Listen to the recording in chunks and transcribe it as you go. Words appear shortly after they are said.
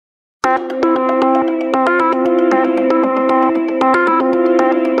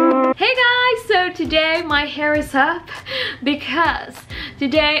my hair is up because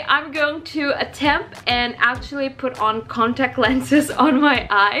today I'm going to attempt and actually put on contact lenses on my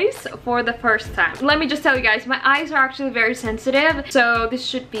eyes for the first time. Let me just tell you guys, my eyes are actually very sensitive, so this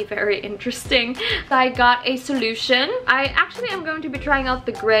should be very interesting. I got a solution. I actually am going to be trying out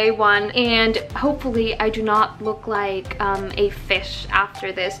the gray one, and hopefully I do not look like a fish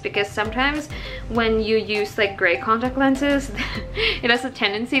after this, because sometimes when you use like gray contact lenses it has a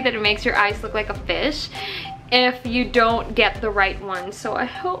tendency that it makes your eyes look like a fish if you don't get the right one. So I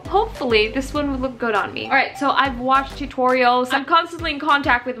hopefully this one would look good on me. All right, so I've watched tutorials. I'm constantly in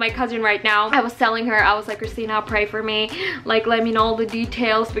contact with my cousin right now. I was telling her, I was like, Christina, pray for me, like let me know all the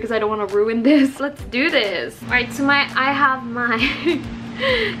details because I don't want to ruin this. Let's do this. All right, so I have my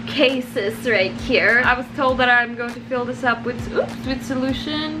cases right here. I was told that I'm going to fill this up with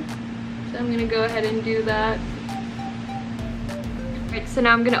solution, so I'm gonna go ahead and do that. Right, so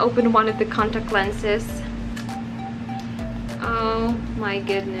now I'm gonna open one of the contact lenses. Oh my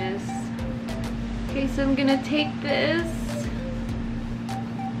goodness. Okay, so I'm gonna take this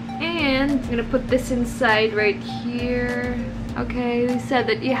and I'm gonna put this inside right here. Okay, they said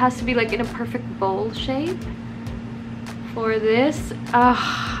that it has to be like in a perfect bowl shape for this.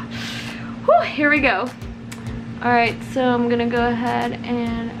 Whew, here we go. All right, so I'm gonna go ahead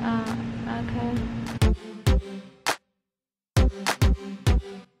and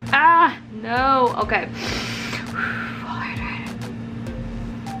no, okay.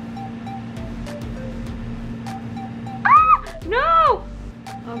 No!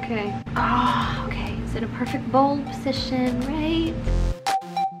 Okay. Oh, okay. It's in a perfect bowl position, right?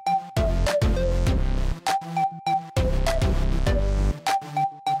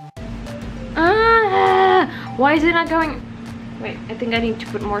 Why is it not going? Wait, I think I need to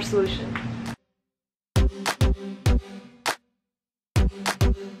put more solution.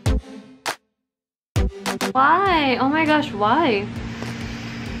 Why? Oh my gosh, why?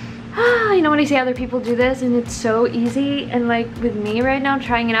 You know when I see other people do this and it's so easy, and like with me right now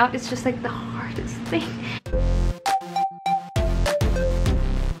trying it out, it's just like the hardest thing.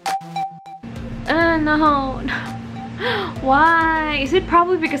 No. Why? Is it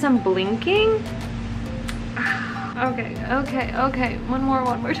probably because I'm blinking? Okay. One more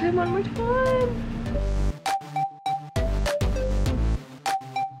time.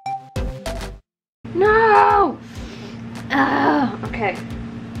 No! Okay.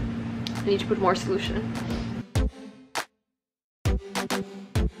 I need to put more solution.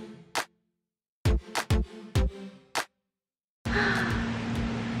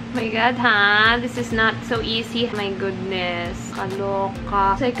 My god, huh? This is not so easy. My goodness.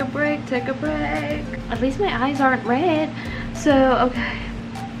 Kaloka. Take a break. At least my eyes aren't red. So, okay.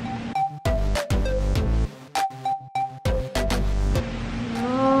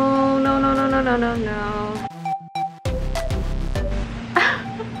 No.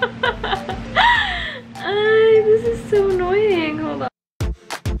 This is so annoying. Hold on.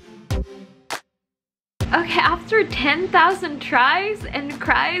 Okay, after 10,000 tries and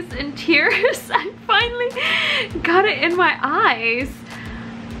cries and tears, I finally got it in my eyes.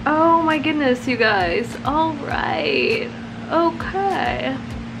 Oh my goodness, you guys. All right. Okay.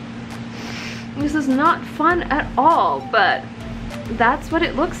 This is not fun at all, but that's what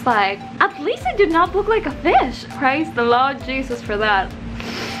it looks like. At least it did not look like a fish. Praise the Lord Jesus for that.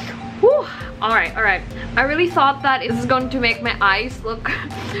 Whew. Alright. I really thought that it was going to make my eyes look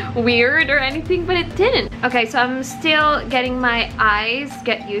weird or anything, but it didn't. Okay, so I'm still getting my eyes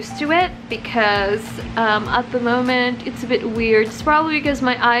get used to it because at the moment it's a bit weird. It's probably because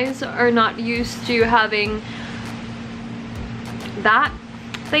my eyes are not used to having that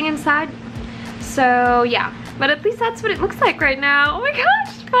thing inside. So yeah, but at least that's what it looks like right now. Oh my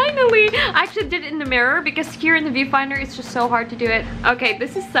gosh, finally! I actually did it in the mirror because here in the viewfinder it's just so hard to do it. Okay,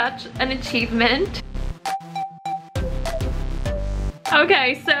 this is such an achievement.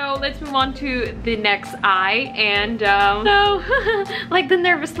 Okay, so let's move on to the next eye, and no, like the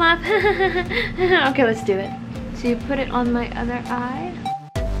nervous laugh. Okay, let's do it. So you put it on my other eye.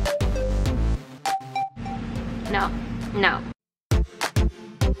 No.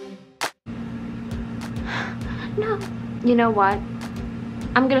 You know what?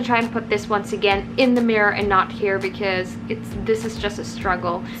 I'm gonna try and put this once again in the mirror and not here because this is just a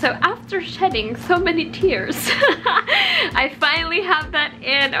struggle. So after shedding so many tears, I finally have that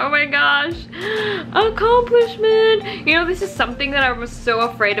in. Oh my gosh, accomplishment. You know, this is something that I was so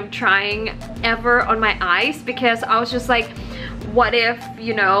afraid of trying ever on my eyes because I was just like, what if,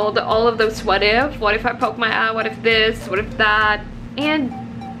 you know, all of those what if I poke my eye, what if this, what if that, and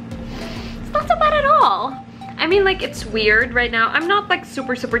it's not so bad at all. I mean, like, it's weird right now. I'm not like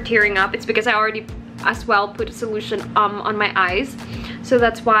super tearing up. It's because I already as well put a solution on my eyes, so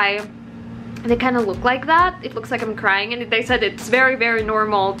that's why they kind of look like that. It looks like I'm crying, and they said it's very, very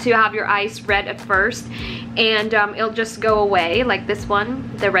normal to have your eyes red at first, and it'll just go away. Like this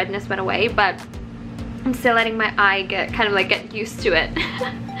one, the redness went away, but I'm still letting my eye get used to it.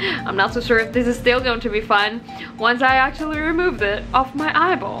 I'm not so sure if this is still going to be fun once I actually remove it off my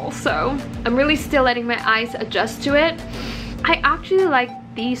eyeball. So I'm really still letting my eyes adjust to it. I actually like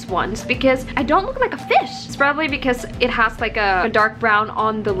these ones because I don't look like a fish. It's probably because it has like a dark brown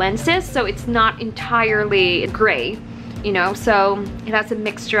on the lenses, so it's not entirely gray, you know, so it has a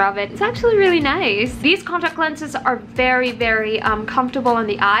mixture of it. It's actually really nice. These contact lenses are very, very comfortable on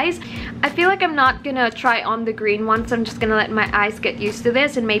the eyes. I feel like I'm not gonna try on the green ones. I'm just gonna let my eyes get used to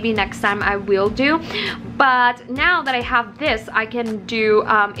this, and maybe next time I will do. But now that I have this, I can do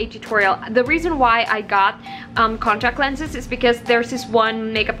a tutorial. The reason why I got contact lenses is because there's this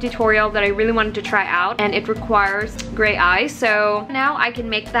one makeup tutorial that I really wanted to try out, and it requires gray eyes. So now I can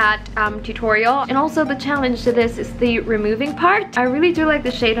make that tutorial. And also the challenge to this is the removing part. I really do like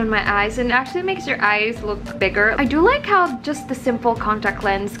the shade on my eyes, and it actually makes your eyes look bigger. I do like how just the simple contact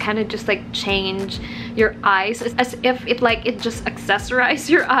lens kind of just like change your eyes as if it just accessorizes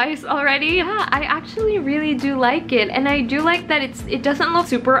your eyes already. Yeah, I actually really do like it, and I do like that it doesn't look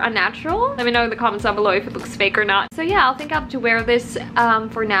super unnatural. Let me know in the comments down below if it looks fake or not. So yeah, I think I'll have to wear this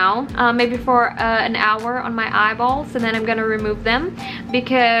for now, maybe for an hour on my eyeballs, and then I'm gonna remove them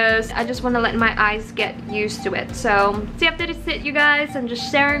because I just want to let my eyes get used to it. So yep, that is it, you guys. I'm just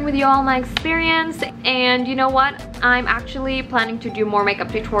sharing with you all my experience, and you know what, I'm actually planning to do more makeup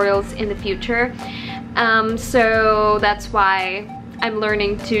tutorials in the future, so that's why I'm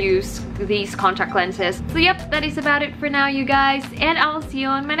learning to use these contact lenses. So yep, that is about it for now, you guys, and I'll see you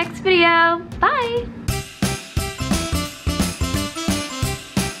on my next video. Bye!